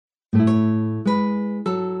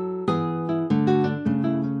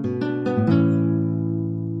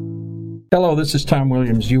Hello, this is Tom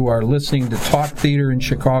Williams. You are listening to Talk Theater in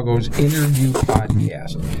Chicago's Interview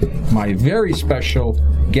Podcast. My very special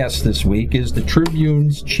guest this week is the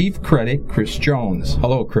Tribune's chief critic, Chris Jones.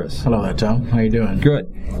 Hello, Chris. Hello there, Tom. How you doing? Good.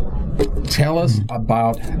 Tell us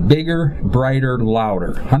about Bigger, Brighter,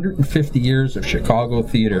 Louder, 150 Years of Chicago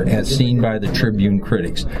Theater as Seen by the Tribune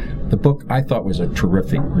Critics. The book I thought was a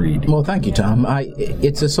terrific read. Well, thank you, Tom.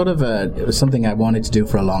 It's a sort of it was something I wanted to do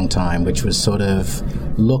for a long time, which was sort of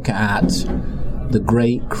look at the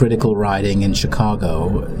great critical writing in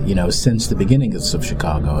Chicago, since the beginnings of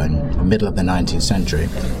Chicago in the middle of the 19th century.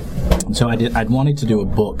 So I'd wanted to do a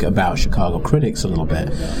book about Chicago critics a little bit.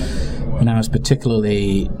 And I was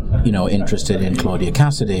particularly, interested in Claudia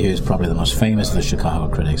Cassidy, who's probably the most famous of the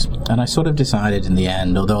Chicago critics. And I sort of decided in the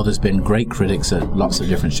end, although there's been great critics at lots of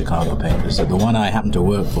different Chicago papers, that the one I happen to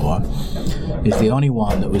work for is the only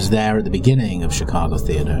one that was there at the beginning of Chicago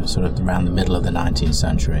theater, sort of around the middle of the 19th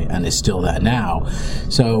century, and is still there now.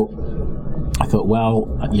 So I thought,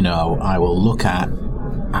 I will look at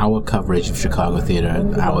our coverage of Chicago theater,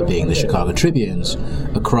 our being the Chicago Tribunes,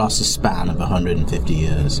 across a span of 150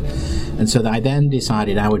 years. And so I then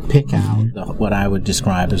decided I would pick out what I would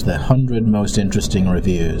describe as the 100 most interesting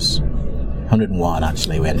reviews. 101,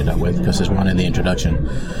 actually, we ended up with, because there's one in the introduction,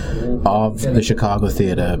 of the Chicago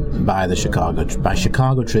theater by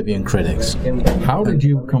Chicago Tribune critics. How did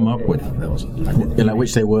you come up with those?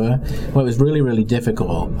 Which they were? Well, it was really, really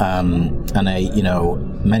difficult.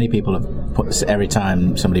 Many people have every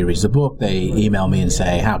time somebody reads the book, they email me and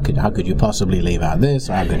say, how could you possibly leave out this,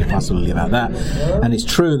 or how could you possibly leave out that? And it's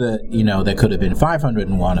true that, there could have been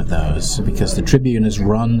 501 of those, because the Tribune has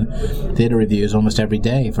run theater reviews almost every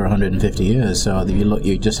day for 150 years, so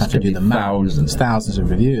you just have to do the math. Thousands of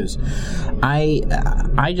reviews.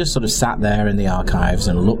 I just sort of sat there in the archives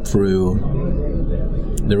and looked through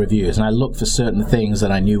the reviews, and I looked for certain things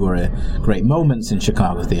that I knew were great moments in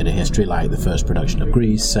Chicago theater history, like the first production of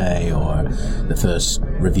Grease, say, or the first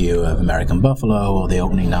review of American Buffalo, or the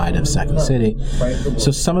opening night of Second City.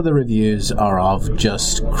 So some of the reviews are of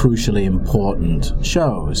just crucially important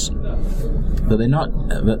shows, but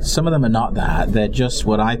some of them are not that. They're just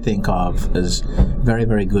what I think of as very,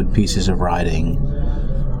 very good pieces of writing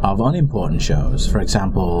of unimportant shows. For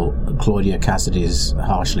example, Claudia Cassidy's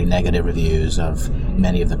harshly negative reviews of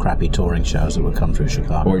many of the crappy touring shows that would come through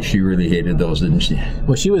Chicago. Boy, she really hated those, didn't she?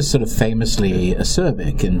 Well, she was sort of famously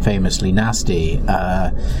acerbic and famously nasty.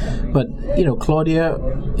 But Claudia,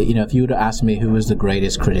 if you were to ask me who was the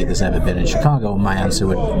greatest critic that's ever been in Chicago, my answer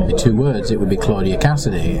would be two words. It would be Claudia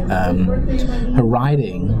Cassidy. Her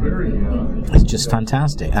writing is just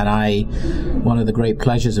fantastic. And one of the great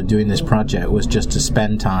pleasures of doing this project was just to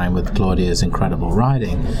spend time with Claudia's incredible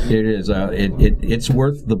writing. It is. It's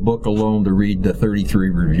worth the book alone to read the 33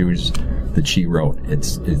 reviews that she wrote.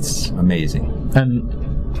 It's amazing. And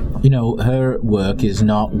her work is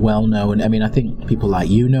not well known. I mean, I think people like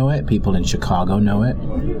you know it. People in Chicago know it.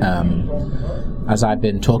 As I've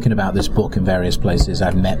been talking about this book in various places,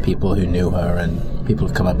 I've met people who knew her, and people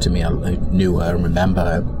have come up to me who knew her and remember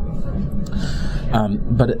her.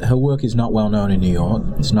 But her work is not well known in New York.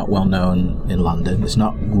 It's not well known in London. It's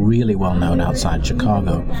not really well known outside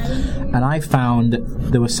Chicago. And I found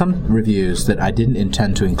there were some reviews that I didn't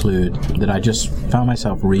intend to include that I just found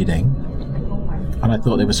myself reading, and I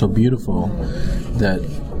thought they were so beautiful that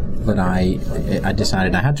I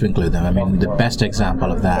decided I had to include them. I mean, the best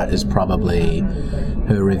example of that is probably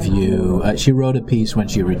her review. She wrote a piece when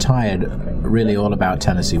she retired, really all about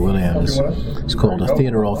Tennessee Williams. It's called A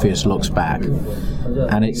Theater Orpheus Looks Back,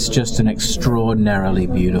 and it's just an extraordinarily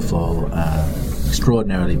beautiful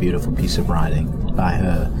piece of writing by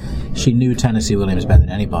her. She knew Tennessee Williams better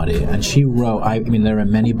than anybody, and she wrote, there are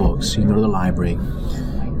many books. You can go to the library, you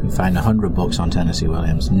can find 100 books on Tennessee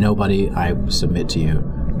Williams. Nobody, I submit to you,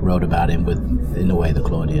 wrote about him in the way that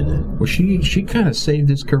Claudia did. Well, she kind of saved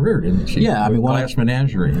his career, didn't she? Yeah, Glass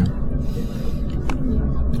Menagerie.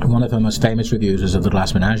 One of her most famous reviews was of The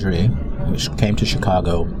Glass Menagerie, which came to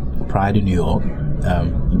Chicago prior to New York.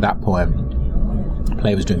 At that point, the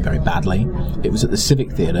play was doing very badly. It was at the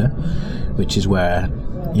Civic Theater, which is where,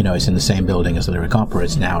 it's in the same building as the Lyric Opera.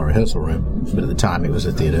 It's now a rehearsal room, but at the time it was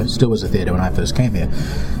a theater. Still was a theater when I first came here.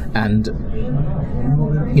 And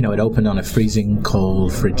it opened on a freezing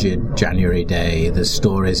cold, frigid January day. There's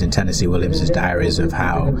stories in Tennessee Williams' diaries of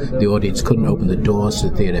how the audience couldn't open the doors to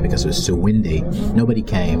the theater because it was so windy. Nobody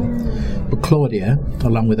came. But Claudia,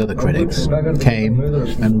 along with other critics, came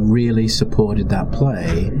and really supported that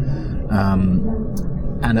play.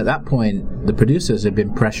 And at that point, the producers had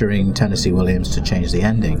been pressuring Tennessee Williams to change the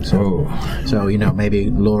ending. So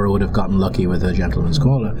maybe Laura would have gotten lucky with her Gentleman's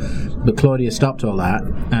Caller. But Claudia stopped all that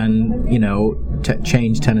and,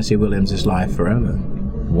 changed Tennessee Williams' life forever.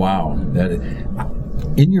 Wow.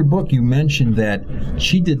 In your book, you mentioned that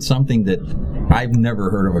she did something that I've never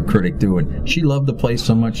heard of a critic doing. She loved the play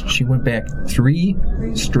so much, she went back 3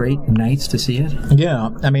 straight nights to see it? Yeah,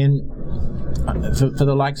 I mean, for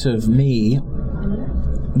the likes of me,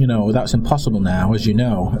 that's impossible now, as you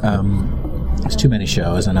know. There's too many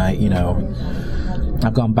shows, and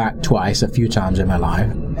I've gone back twice, a few times in my life,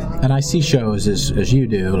 and I see shows as you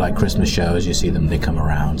do, like Christmas shows. You see them, they come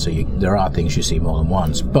around, so there are things you see more than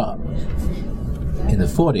once. But in the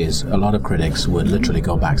 40s, a lot of critics would literally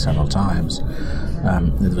go back several times.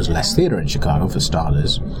 There was less theatre in Chicago, for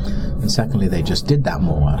starters, and secondly, they just did that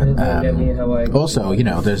more. Also,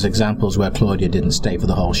 there's examples where Claudia didn't stay for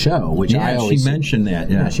the whole show, which I always... she mentioned that,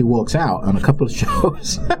 yeah. She walks out on a couple of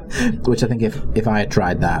shows, which I think if I had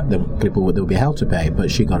tried that, there would be hell to pay, but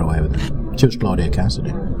she got away with it. She was Claudia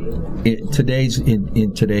Cassidy. In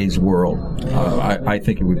today's world, I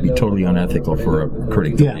think it would be totally unethical for a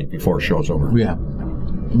critic to leave before a show's over. Yeah.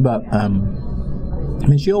 But,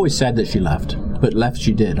 she always said that she left, but left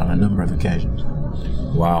she did on a number of occasions.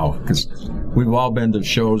 Wow, because we've all been to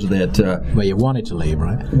shows that... where you wanted to leave,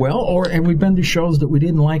 right? Well, and we've been to shows that we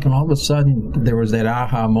didn't like, and all of a sudden there was that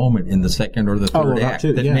aha moment in the second or the third act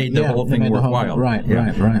that made the whole thing worthwhile. Right.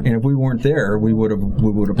 And if we weren't there, we would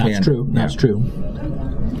have panned. That's true.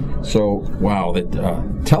 So, wow.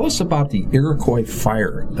 Tell us about the Iroquois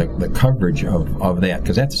fire, the coverage of that,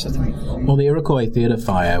 because that's... Well, the Iroquois Theatre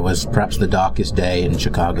fire was perhaps the darkest day in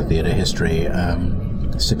Chicago theatre history.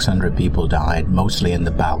 600 people died, mostly in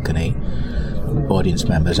the balcony, audience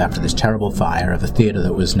members, after this terrible fire of a theatre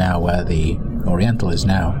that was now where the Oriental is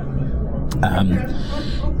now.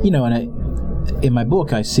 In my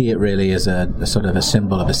book, I see it really as a sort of a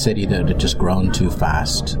symbol of a city that had just grown too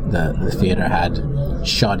fast. The theatre had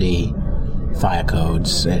shoddy fire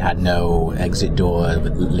codes. It had no exit door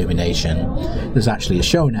illumination. There's actually a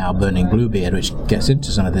show now, Burning Bluebeard, which gets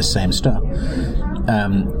into some of this same stuff.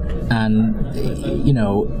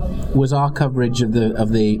 Was our coverage of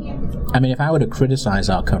the if I were to criticize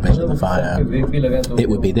our coverage of the fire, it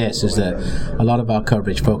would be this, is that a lot of our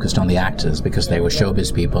coverage focused on the actors because they were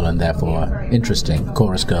showbiz people and therefore interesting.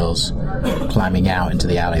 Chorus girls climbing out into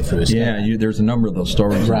the alley through a stair. Yeah, there's a number of those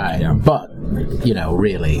stories. Right, yeah. But,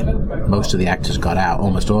 really, most of the actors got out,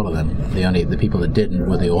 almost all of them. The people that didn't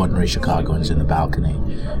were the ordinary Chicagoans in the balcony.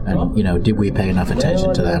 And, did we pay enough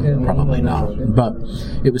attention to them? Probably not. But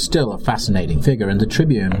it was still a fascinating figure, and the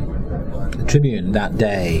Tribune that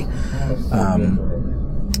day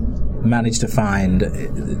managed to find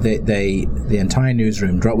the entire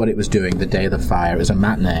newsroom dropped what it was doing the day of the fire. It was a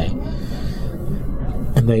matinee,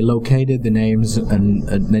 and they located the names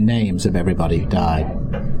of everybody who died.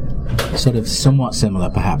 Sort of somewhat similar,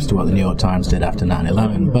 perhaps, to what the New York Times did after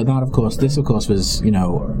 9/11. But this, of course, was in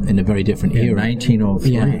a very different era.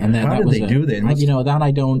 1903. Yeah, and then how did they do that? That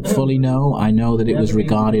I don't fully know. I know that it was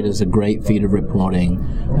regarded as a great feat of reporting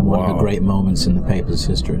and one of the great moments in the paper's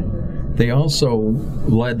history. They also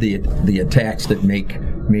led the attacks that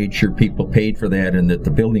made sure people paid for that, and that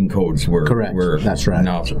the building codes were correct. That's right.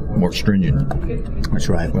 Now more stringent. That's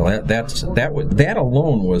right. Well, that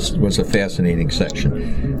alone was a fascinating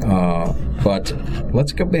section. But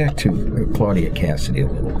let's go back to Claudia Cassidy a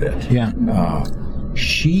little bit. Yeah.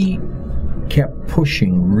 She kept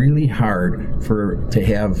pushing really hard to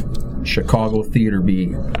have Chicago theater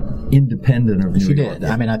be independent of New York. She did.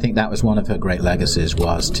 I think that was one of her great legacies,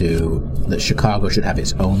 was that Chicago should have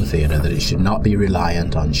its own theater, that it should not be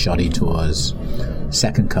reliant on shoddy tours,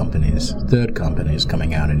 second companies, third companies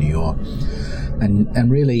coming out in New York. And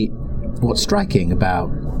really, what's striking about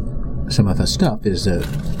some of her stuff is that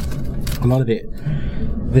a lot of it,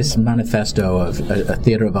 this manifesto of a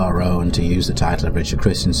theater of our own, to use the title of Richard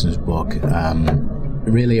Christensen's book,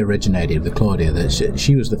 really originated with Claudia, that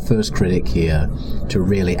she was the first critic here to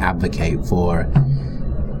really advocate for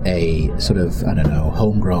a sort of,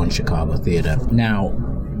 homegrown Chicago theater. Now,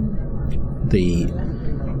 the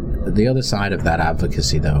other side of that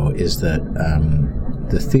advocacy, though, is that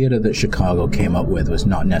the theater that Chicago came up with was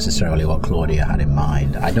not necessarily what Claudia had in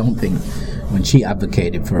mind. I don't think when she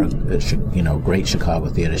advocated for a great Chicago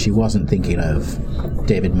theater, she wasn't thinking of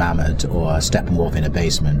David Mamet or Steppenwolf in a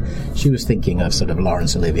basement. She was thinking of sort of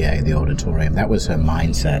Laurence Olivier, the Auditorium. That was her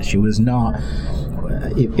mindset. She was not.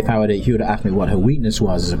 If you were to ask me what her weakness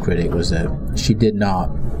was as a critic, was that she did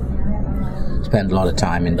not spend a lot of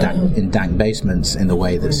time in dank basements in the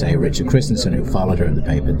way that, say, Richard Christensen, who followed her in the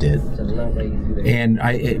paper, did.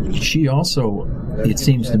 And she also, it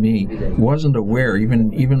seems to me, wasn't aware,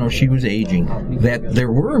 even though she was aging, that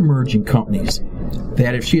there were emerging companies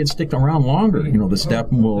that if she had stuck around longer, the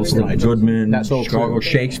Steppenwolfs, the Goodman, Chicago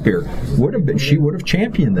Shakespeare, she would have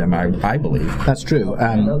championed them, I believe. That's true.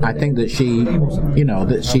 I think that she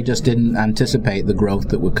just didn't anticipate the growth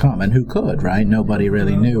that would come, and who could, right? Nobody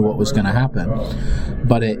really knew what was going to happen.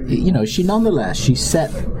 But she nonetheless,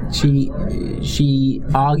 she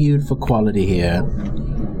argued for quality here,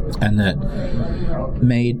 and that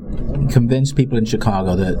convinced people in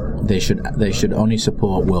Chicago that they should only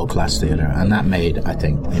support world-class theater, and that made, I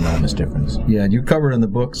think, an enormous difference. Yeah, and you covered in the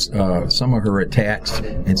books some of her attacks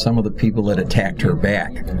and some of the people that attacked her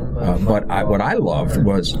back. But what I loved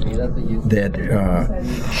was that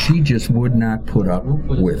she just would not put up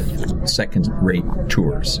with second-rate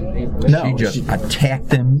tours. No, she just attacked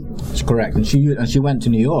them. That's correct, and she went to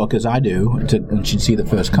New York, as I do, and she'd see the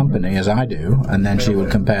first company, as I do, and then she would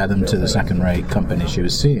compare them to the second-rate company she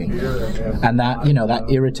was seeing. And that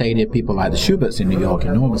irritated people like the Schuberts in New York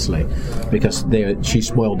enormously, because she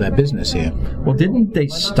spoiled their business here. Well, didn't they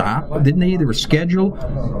stop? Didn't they either schedule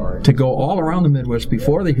to go all around the Midwest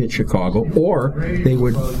before they hit Chicago, or they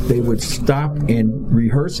would stop and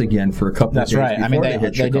rehearse again for a couple of days before they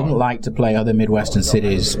hit Chicago? They didn't like to play other Midwestern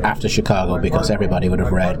cities after Chicago because everybody would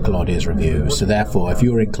have read Claudia's review. So therefore, if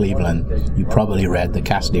you were in Cleveland, you probably read the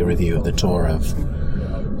Cassidy review of the tour of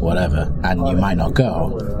whatever, and you might not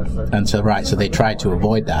go. And so they tried to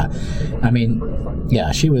avoid that. I mean,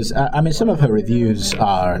 yeah, she was, some of her reviews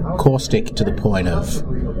are caustic to the point of,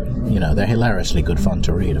 they're hilariously good fun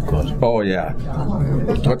to read, of course. Oh, yeah.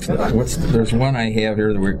 There's one I have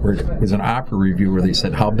here where it was an opera review where they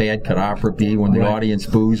said, how bad could opera be when the audience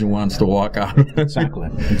boos and wants to walk out? Exactly.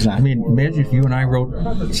 I mean, imagine if you and I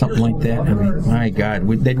wrote something like that. I mean, my God,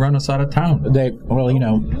 they'd run us out of town.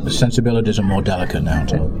 Sensibilities are more delicate now,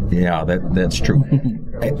 too. Yeah, that's true.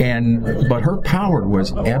 But her power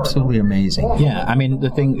was absolutely amazing. Yeah, I mean, the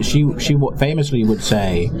thing, she famously would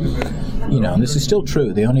say, and this is still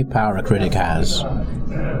true, the only power a critic has,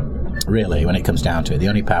 really, when it comes down to it, the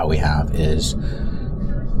only power we have is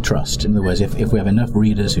trust. In other words, if we have enough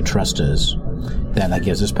readers who trust us, then that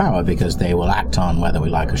gives us power, because they will act on whether we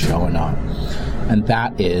like a show or not. And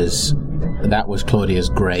that was Claudia's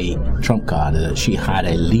great trump card, that she had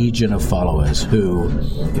a legion of followers who,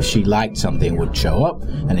 if she liked something, would show up,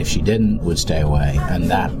 and if she didn't, would stay away.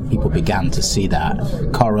 And that people began to see that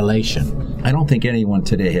correlation. I don't think anyone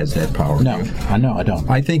today has that power. No, I don't.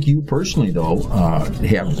 I think you personally, though,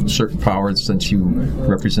 have certain powers since you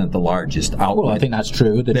represent the largest outlet. Well, I think that's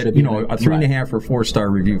true. A 3.5 or 4-star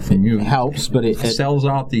review from you helps, but it sells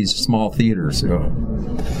out these small theaters.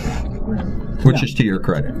 Which is to your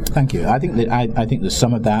credit. Thank you. I think there's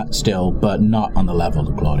some of that still, but not on the level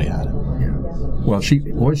that Claudia had. Yeah. Well,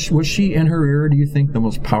 was she in her era, do you think, the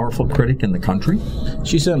most powerful critic in the country?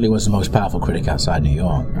 She certainly was the most powerful critic outside New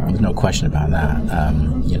York. There's no question about that.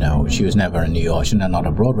 She was never in New York. She's not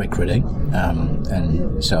a Broadway critic,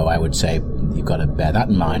 and so I would say you've got to bear that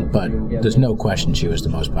in mind. But there's no question she was the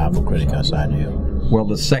most powerful critic outside New York. Well,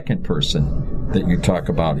 the second person that you talk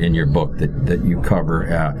about in your book that you cover,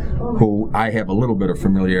 who I have a little bit of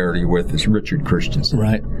familiarity with, is Richard Christensen.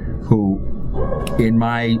 Right. Who, in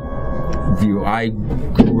my view, I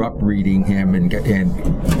grew up reading him, and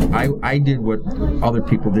I did what other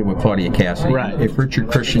people did with Claudia Cassidy. Right. If Richard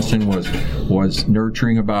Christensen was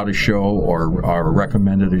nurturing about a show or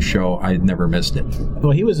recommended a show, I never missed it.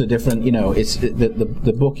 Well, he was a different, it's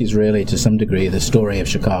the book is really, to some degree, the story of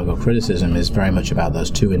Chicago criticism is very much about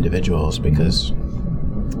those two individuals, because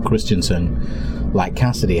Christensen, like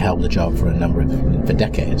Cassidy, held the job for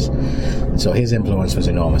decades. And so his influence was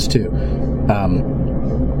enormous too.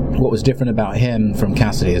 What was different about him from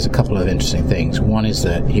Cassidy is a couple of interesting things. One is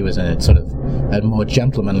that he was a more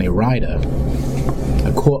gentlemanly writer,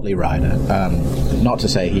 a courtly writer. Not to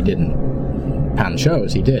say he didn't pan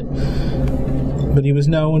shows, he did. But he was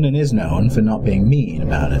known and is known for not being mean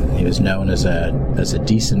about it. He was known as a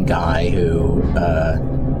decent guy who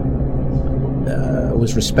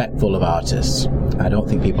was respectful of artists. I don't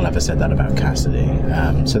think people ever said that about Cassidy.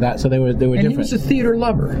 So they were different. And he was a theater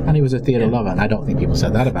lover. And he was a theater lover, and I don't think people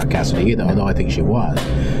said that about Cassidy either, although I think she was.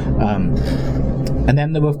 And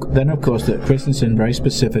then of course, that Christensen very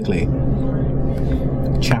specifically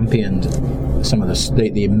championed some of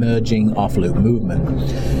the emerging off-loop movement,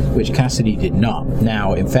 which Cassidy did not.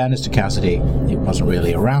 Now, in fairness to Cassidy, it wasn't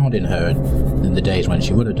really around in the days when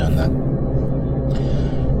she would have done that.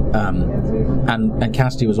 and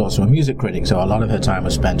Cassidy was also a music critic, so a lot of her time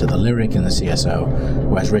was spent at the Lyric and the CSO,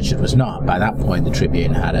 whereas Richard was not. By that point, the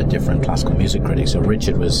Tribune had a different classical music critic, so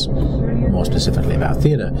Richard was more specifically about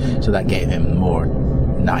theatre, so that gave him more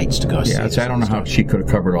nights to go see. Yeah, I don't know how she could have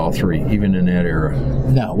covered all three, even in that era.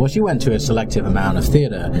 No, well, she went to a selective amount of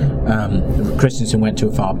theatre. Christensen went to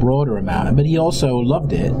a far broader amount, but he also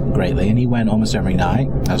loved it greatly, and he went almost every night,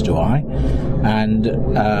 as do I. And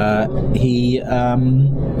he,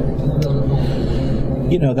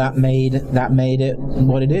 that made it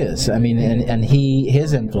what it is. I mean, and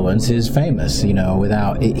his influence is famous. He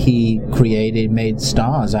made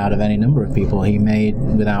stars out of any number of people.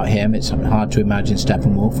 Without him, it's hard to imagine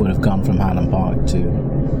Steppenwolf would have gone from Highland Park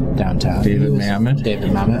to downtown. David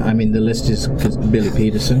Mamet. I mean, the list is Billy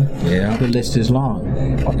Peterson. Yeah. The list is long.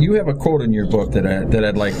 You have a quote in your book that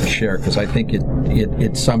I'd like to share because I think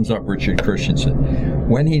it sums up Richard Christensen.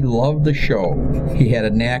 When he loved the show, he had a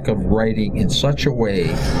knack of writing in such a way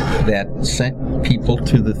that sent people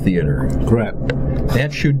to the theater. Correct.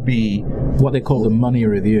 That should be what they call the money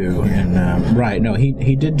review. And right, no,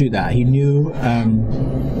 he did do that. He knew.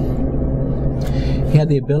 He had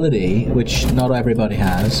the ability, which not everybody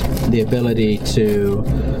has, the ability to,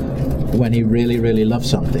 when he really, really loved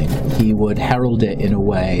something, he would herald it in a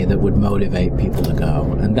way that would motivate people to go.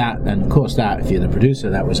 And of course, if you're the producer,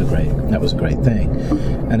 that was a great thing.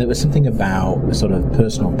 And there was something about a sort of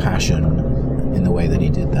personal passion in the way that he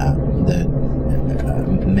did that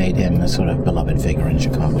made him a sort of beloved figure in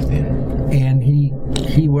Chicago theater. And he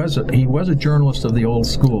was a journalist of the old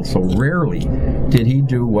school, so rarely did he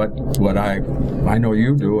do what I know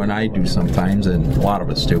you do and I do sometimes, and a lot of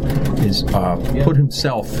us do, is put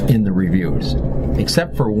himself in the reviews.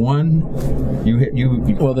 Except for one,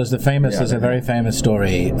 Well, there's a very famous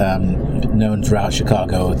story known throughout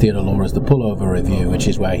Chicago, Theodore Laura's The Pullover Review, which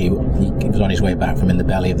is where he was on his way back from In the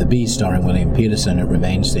Belly of the Beast, starring William Peterson at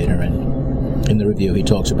Remains Theatre, and in the review, he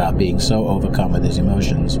talks about being so overcome with his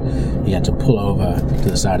emotions, he had to pull over to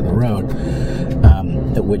the side of the road.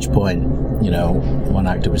 At which point, one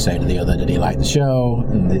actor would say to the other, "Did he like the show?"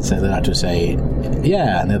 And the actor would say,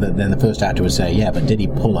 "Yeah." And then the first actor would say, "Yeah, but did he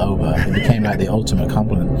pull over?" It became like the ultimate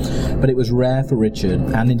compliment. But it was rare for Richard,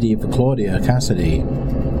 and indeed for Claudia Cassidy,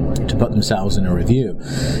 to put themselves in a review.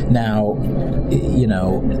 Now,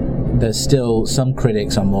 there's still some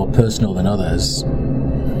critics are more personal than others.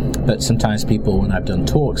 But sometimes people, when I've done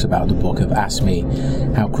talks about the book, have asked me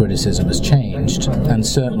how criticism has changed. And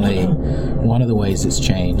certainly one of the ways it's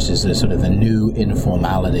changed is a sort of a new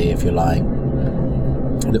informality, if you like,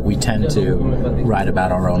 that we tend to write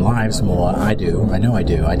about our own lives more. I know I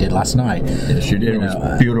do. I did last night. Yes, you did. It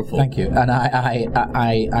was beautiful. Thank you. And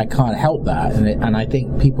I can't help that. And I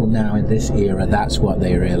think people now in this era, that's what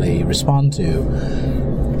they really respond to.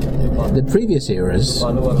 The previous eras,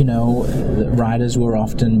 writers were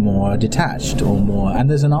often more detached or more,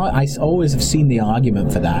 and I always have seen the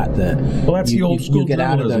argument for that. Well, that's the old school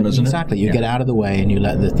journalism, isn't it? Exactly. You get out of the way and you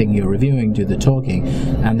let the thing you're reviewing do the talking,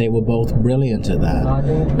 and they were both brilliant at that.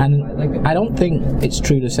 And I don't think it's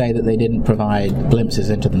true to say that they didn't provide glimpses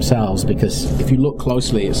into themselves, because if you look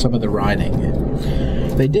closely at some of the writing,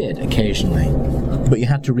 they did occasionally, but you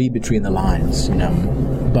had to read between the lines,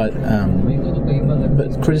 But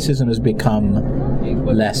criticism has become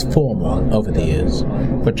less formal over the years.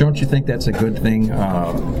 But don't you think that's a good thing?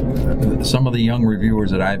 Some of the young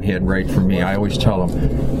reviewers that I've had write for me, I always tell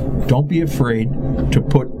them, don't be afraid to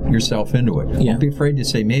put yourself into it. Yeah. Don't be afraid to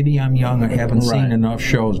say, maybe I'm young, I haven't seen enough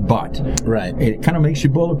shows, but it kind of makes you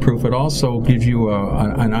bulletproof. It also gives you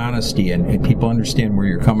an honesty, and people understand where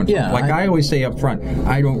you're coming from. Like I always say up front,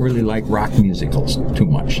 I don't really like rock musicals too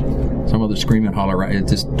much. Some of the scream and holler,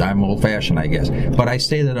 I'm old-fashioned, I guess. But I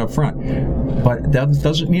say that up front. But that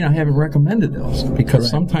doesn't mean I haven't recommended those, because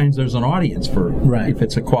sometimes there's an audience for if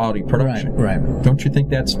it's a quality production. Right. Don't you think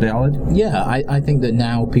that's valid? Yeah, I think that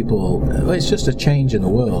now it's just a change in the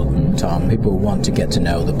world, Tom. People want to get to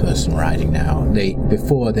know the person writing now.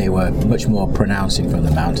 Before they were much more pronouncing from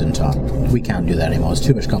the mountaintop. We can't do that anymore. There's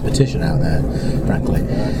too much competition out there, frankly.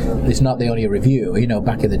 It's not the only review.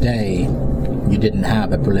 Back in the day, you didn't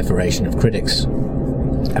have a proliferation of critics.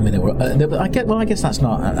 I mean, I guess that's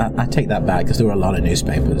not. I take that back, because there were a lot of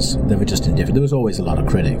newspapers. They were just in different. There was always a lot of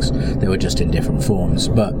critics. They were just in different forms.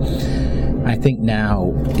 But I think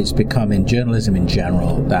now it's become, in journalism in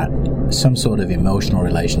general, that some sort of emotional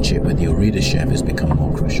relationship with your readership has become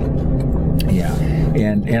more crucial. Yeah.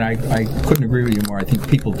 And I couldn't agree with you more. I think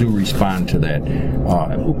people do respond to that.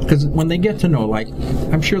 Because when they get to know, like,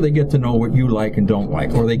 I'm sure they get to know what you like and don't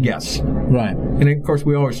like, or they guess. Right. And of course,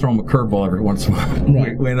 we always throw them a curveball every once in a while.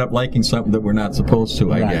 Right. We end up liking something that we're not supposed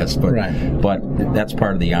to, I guess. But that's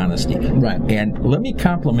part of the honesty. Right. And let me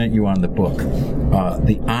compliment you on the book,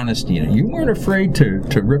 the honesty in it. You weren't afraid to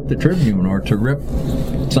rip the Tribune or to rip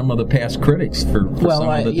some of the past critics for some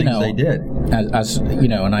of the things they did. As you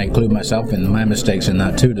know, and I include myself in my mistakes in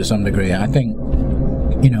that too, to some degree. I think,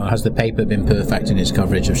 has the paper been perfect in its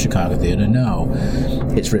coverage of Chicago theater? No.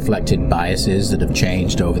 It's reflected biases that have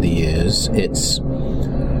changed over the years. It's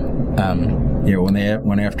when they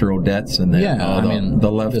went after Odets and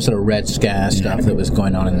the left, the sort of Red Scare stuff that was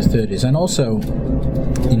going on in the 30s, and also,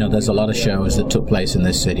 there's a lot of shows that took place in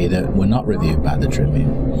this city that were not reviewed by the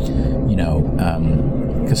Tribune.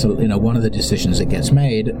 Because one of the decisions that gets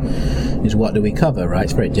made is, what do we cover? Right?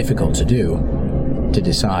 It's very difficult to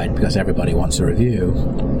decide because everybody wants a review.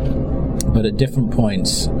 But at different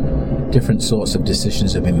points, different sorts of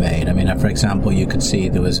decisions have been made. I mean, for example, you could see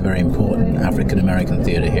there was very important African-American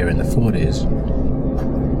theater here in the 40s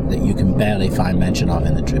that you can barely find mention of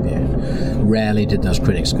in the Tribune. Rarely did those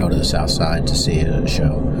critics go to the South Side to see a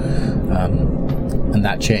show. And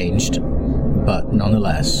that changed, but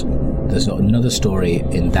nonetheless, there's another story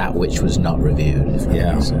in that which was not reviewed.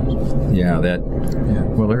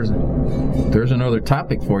 Well, there's another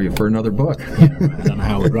topic for you for another book. I don't know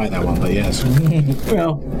how I would write that one, but yes.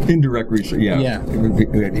 Well, indirect research. Yeah.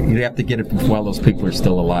 You'd have to get it while those people are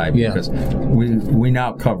still alive, because we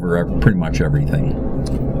now cover pretty much everything.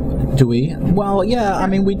 Do we? Well, yeah. I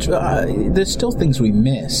mean, there's still things we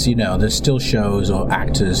miss. There's still shows or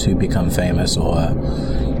actors who become famous, or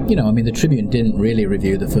the Tribune didn't really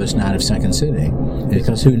review the first night of Second City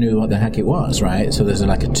because who knew what the heck it was, right? So there's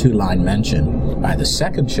like a 2-line mention. By the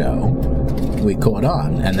second show, we caught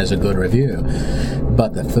on, and there's a good review.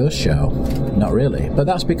 But the first show, not really. But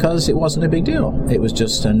that's because it wasn't a big deal. It was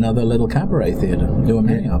just another little cabaret theater. There were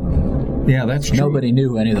many of them. Yeah, that's true. Nobody knew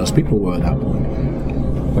who any of those people were at that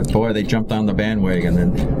point. But boy, they jumped on the bandwagon.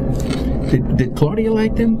 And did Claudia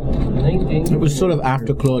like them? It was sort of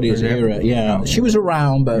after Claudia's era. Yeah, she was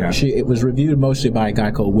around, but it was reviewed mostly by a guy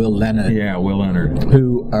called Will Leonard. Yeah, Will Leonard,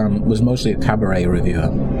 who was mostly a cabaret reviewer.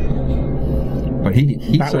 But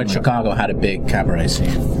he back when Chicago had a big cabaret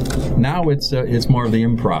scene. Now it's more of the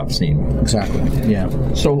improv scene. Exactly. Yeah.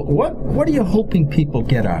 So what are you hoping people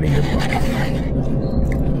get out of your book?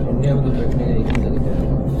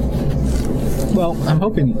 Well, I'm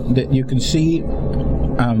hoping that you can see.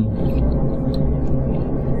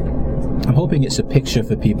 I'm hoping it's a picture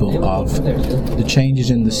for people of the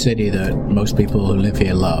changes in the city that most people who live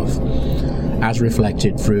here love, as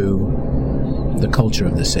reflected through the culture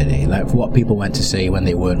of the city, like what people went to see when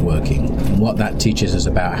they weren't working, and what that teaches us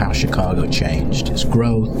about how Chicago changed, its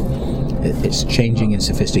growth, its changing in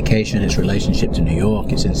sophistication, its relationship to New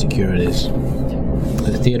York, its insecurities.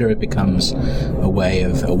 The theater becomes a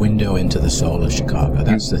window into the soul of Chicago.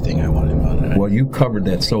 That's the thing I wanted more than. Well, you covered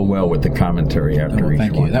that so well with the commentary after each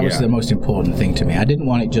thank you. That was the most important thing to me. I didn't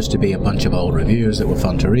want it just to be a bunch of old reviews that were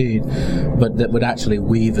fun to read, but that would actually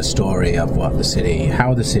weave a story of how the city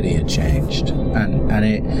had changed. And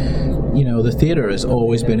it, the theater has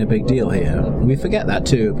always been a big deal here. We forget that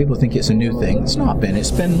too. People think it's a new thing. It's not been.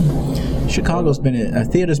 It's been.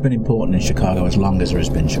 Theater's been important in Chicago as long as there has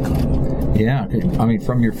been Chicago. Yeah, I mean,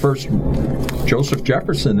 from your first Joseph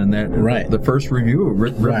Jefferson and the first review of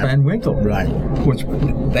Rip Van Winkle, right?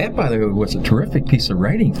 That, by the way, was a terrific piece of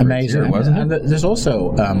writing. Amazing, wasn't it? And there's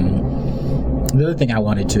also the other thing I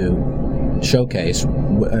wanted to showcase,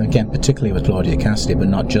 again, particularly with Claudia Cassidy, but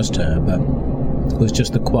not just her, but was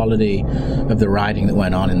just the quality of the writing that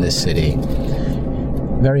went on in this city.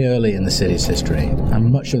 Very early in the city's history,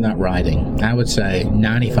 and much of that writing, I would say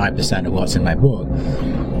 95% of what's in my book,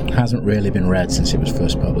 hasn't really been read since it was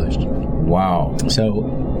first published. Wow.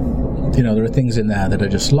 So, there are things in there that are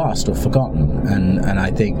just lost or forgotten, and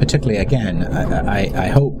I think, particularly, again, I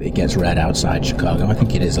hope it gets read outside Chicago. I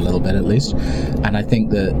think it is a little bit, at least, and I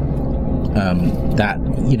think that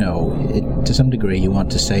to some degree, you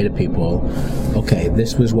want to say to people, okay,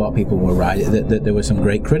 this was what people were writing, that there were some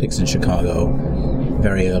great critics in Chicago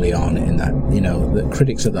very early on in that, the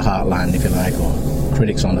critics of the heartland, if you like, or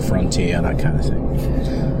critics on the frontier, that kind of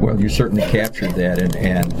thing. Well, you certainly captured that,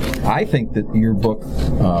 and I think that your book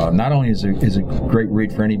not only is a great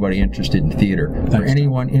read for anybody interested in theater, for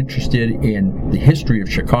anyone interested in the history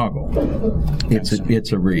of Chicago,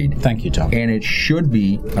 it's a read. Thank you, Tom. And it should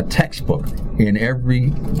be a textbook in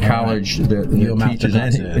every college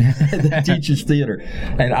that teaches theater.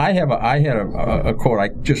 And I had a quote I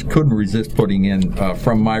just couldn't resist putting in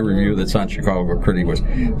from my review that's on Chicago Critic was,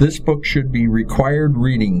 "This book should be required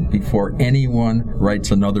reading before anyone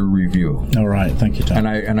writes another review." All right, thank you, Tom.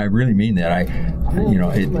 And I really mean that.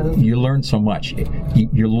 You learn so much.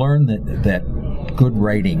 You learn that good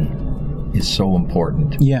writing is so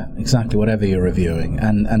important. Yeah, exactly. Whatever you're reviewing,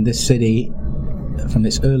 and this city, from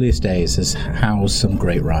its earliest days, has housed some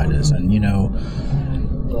great writers, and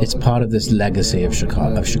it's part of this legacy of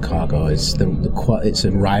Chicago. It's it's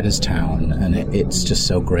a writer's town, and it's just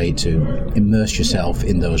so great to immerse yourself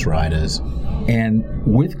in those writers. And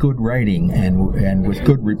with good writing and with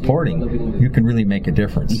good reporting, you can really make a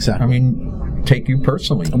difference. Exactly. I mean, take you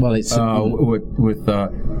personally. Well, it's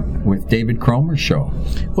with David Cromer's show.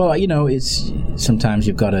 Well, it's sometimes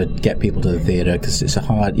you've got to get people to the theater because it's a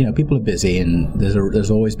hard. People are busy, and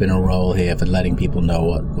there's always been a role here for letting people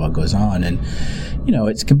know what goes on, and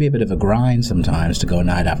it can be a bit of a grind sometimes to go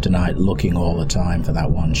night after night looking all the time for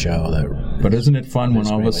that one show. But isn't it fun when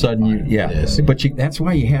all of a sudden that's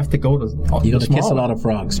why you have to go to. You got to kiss a lot of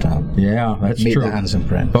frogs, Tom. Yeah, that's Meet true. The handsome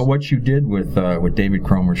prince. But what you did with David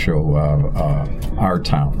Cromer's show, Our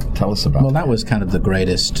Town, tell us about. Well, that was kind of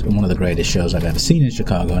one of the greatest shows I've ever seen in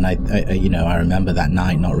Chicago, and I remember that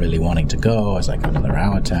night not really wanting to go. I was like, another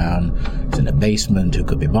Our Town. It's in a basement. Who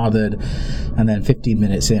could be bothered? And then 15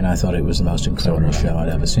 minutes in, I thought it was the most incredible show I'd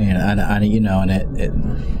ever seen, and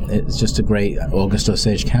it's just a great. August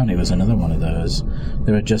Osage County was another one of those.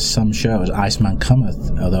 There are just some shows. Iceman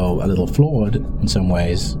Cometh, although a little flawed in some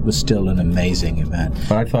ways, was still an amazing event.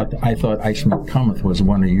 But I thought Iceman Cometh was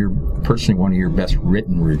one of your best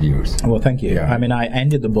written reviews. Well, thank you. Yeah. I mean, I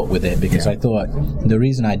ended the book with it because I thought the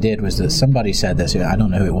reason I did was that somebody said this. I don't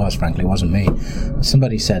know who it was. Frankly, it wasn't me.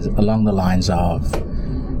 Somebody said along the lines of,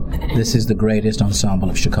 "This is the greatest ensemble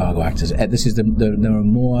of Chicago actors. This is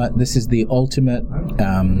This is the ultimate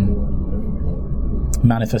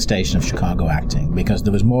manifestation of Chicago acting, because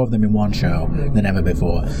there was more of them in one show than ever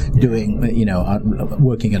before, doing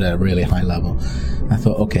working at a really high level." I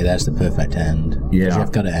thought, okay, that's the perfect end. Yeah,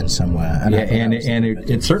 you've got to end somewhere. And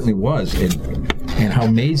it certainly was. And how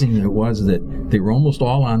amazing it was that they were almost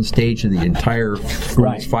all on stage the entire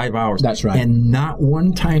 5 hours. That's right. And not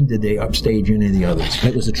one time did they upstage any of the others.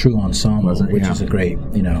 It was a true ensemble, which is a great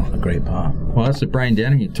part. Well, that's what Brian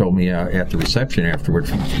Dennehy told me at the reception afterwards.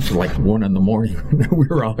 Like 1 a.m, we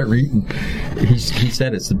were all eating. He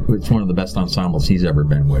said it's one of the best ensembles he's ever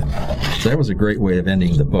been with. So that was a great way of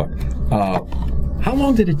ending the book. How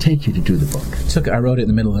long did it take you to do the book? I wrote it in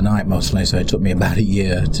the middle of the night mostly, so it took me about a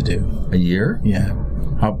year to do. A year? Yeah.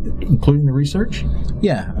 Including the research?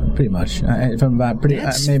 Yeah, pretty much. Maybe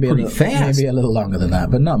fast. Maybe a little longer than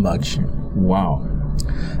that, but not much. Wow.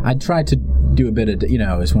 I tried to do a bit of,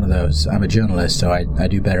 it's one of those. I'm a journalist, so I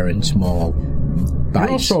do better in small bites.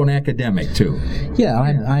 You're also an academic too. Yeah,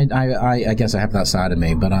 I guess I have that side of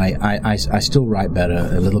me, but I still write better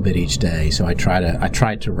a little bit each day. So I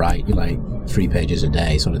tried to write like 3 pages a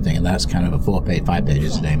day, sort of thing, and that's kind of a 5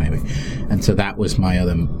 pages a day maybe. And so that was my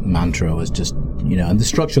other mantra, was just and the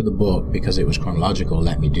structure of the book, because it was chronological,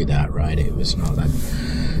 let me do that. Right, it was not that.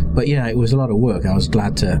 But yeah, it was a lot of work. I was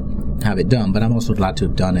glad to have it done, but I'm also glad to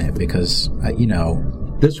have done it because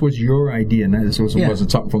This was your idea, and this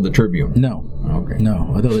wasn't something from the Tribune? No. Okay.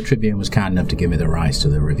 No, although the Tribune was kind enough to give me the rights to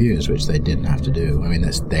the reviews, which they didn't have to do. I mean,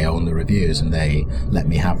 they own the reviews, and they let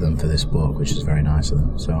me have them for this book, which is very nice of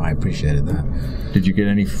them. So I appreciated that. Did you get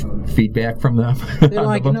any feedback from them?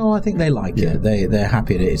 No, I think they like it. They're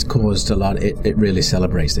happy that it's caused a lot. It really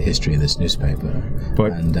celebrates the history of this newspaper.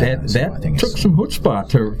 But that took some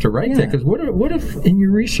chutzpah to write that, because what if in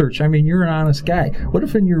your research, I mean, you're an honest guy, what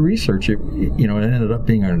if in your research it ended up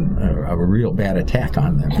being a real bad attack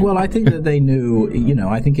on them? Well, I think that they knew.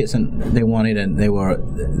 I think they wanted, and they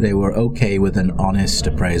were okay with an honest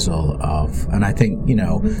appraisal of. And I think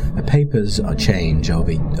papers change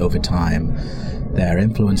over time. They're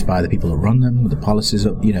influenced by the people who run them, the policies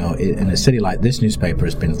of in a city like this, newspaper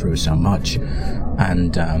has been through so much,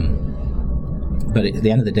 and. But at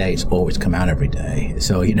the end of the day, it's always come out every day.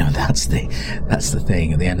 So that's the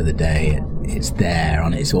thing. At the end of the day, it's there,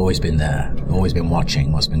 and it's always been there, always been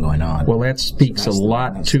watching what's been going on. Well, that speaks a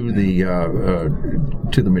lot to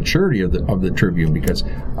the maturity of the Tribune, because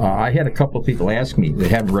I had a couple of people ask me, they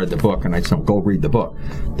haven't read the book, and I said, go read the book.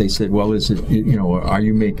 They said, well, is it, are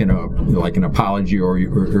you making an apology, or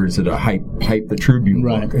is it a hype the Tribune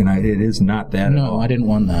book? And it is not that. No, I didn't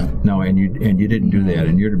want that. No, and you didn't do that,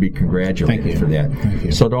 and you're to be congratulated for that. Thank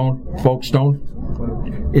you. So folks,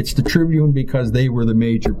 it's the Tribune because they were the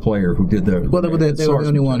major player who did the. Well, they were the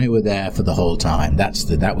only one who were there for the whole time.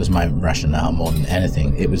 That was my rationale more than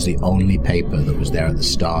anything. It was the only paper that was there at the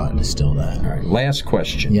start and is still there. All right. Last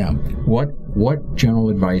question. Yeah. What general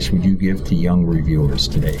advice would you give to young reviewers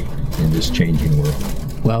today in this changing world?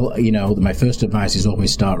 Well, my first advice is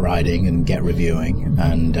always start writing and get reviewing,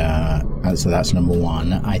 and so that's number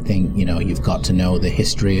one. I think you've got to know the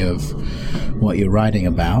history of what you're writing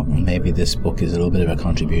about. Maybe this book is a little bit of a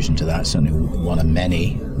contribution to that. Certainly one of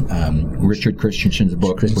many. Richard Christensen's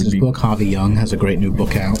book. Harvey Young has a great new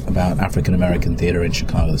book out about African American theater in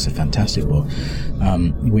Chicago. It's a fantastic book.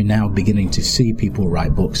 We're now beginning to see people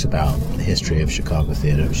write books about the history of Chicago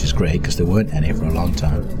theater, which is great because there weren't any for a long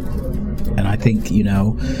time. And I think,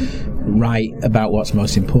 write about what's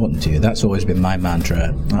most important to you. That's always been my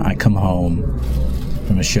mantra. I come home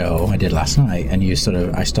from a show I did last night, and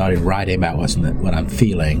I started writing about what I'm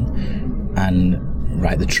feeling, and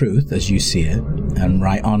write the truth as you see it, and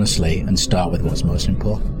write honestly, and start with what's most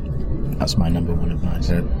important. That's my number one advice.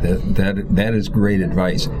 That is great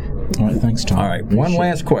advice. All right, thanks, Tom. All right, one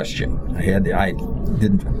last question.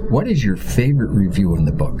 What is your favorite review in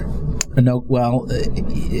the book? No, well,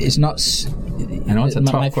 it's not. I know it's a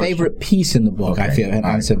tough my question. favorite piece in the book, I feel, I can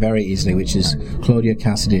answer very easily, which is Claudia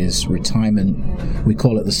Cassidy's retirement. We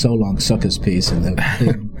call it the So Long Suckers piece, and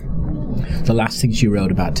the last thing she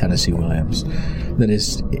wrote about Tennessee Williams.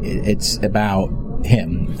 It's about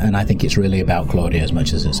him, and I think it's really about Claudia as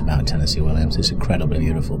much as it's about Tennessee Williams. It's an incredibly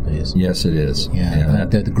beautiful piece. Yes, it is. Yeah,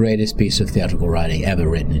 the greatest piece of theatrical writing ever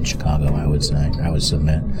written in Chicago, I would say. I would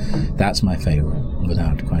submit. That's my favorite,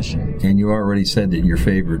 without question. And you already said that your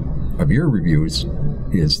favorite of your reviews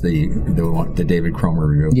is the David Cromer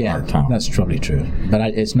review of Yeah, Our Town. that's probably true. But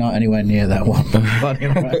it's not anywhere near that one.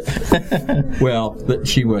 Well,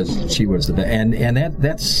 she was the best, and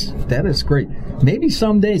that is great. Maybe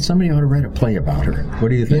someday somebody ought to write a play about her. What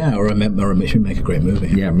do you think? Yeah, or should make a great movie.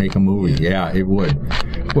 Yeah, make a movie. Yeah, it would.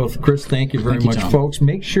 Well, Chris, thank you very much, Tom. folks.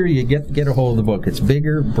 Make sure you get a hold of the book. It's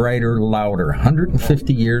Bigger, Brighter, Louder: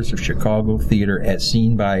 150 Years of Chicago Theater as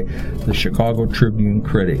Seen by the Chicago Tribune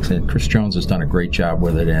Critics. And Chris Jones has done a great job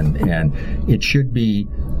with it, and it should be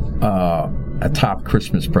a top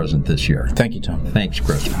Christmas present this year. Thank you, Tom. Thanks,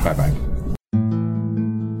 Chris. Bye-bye.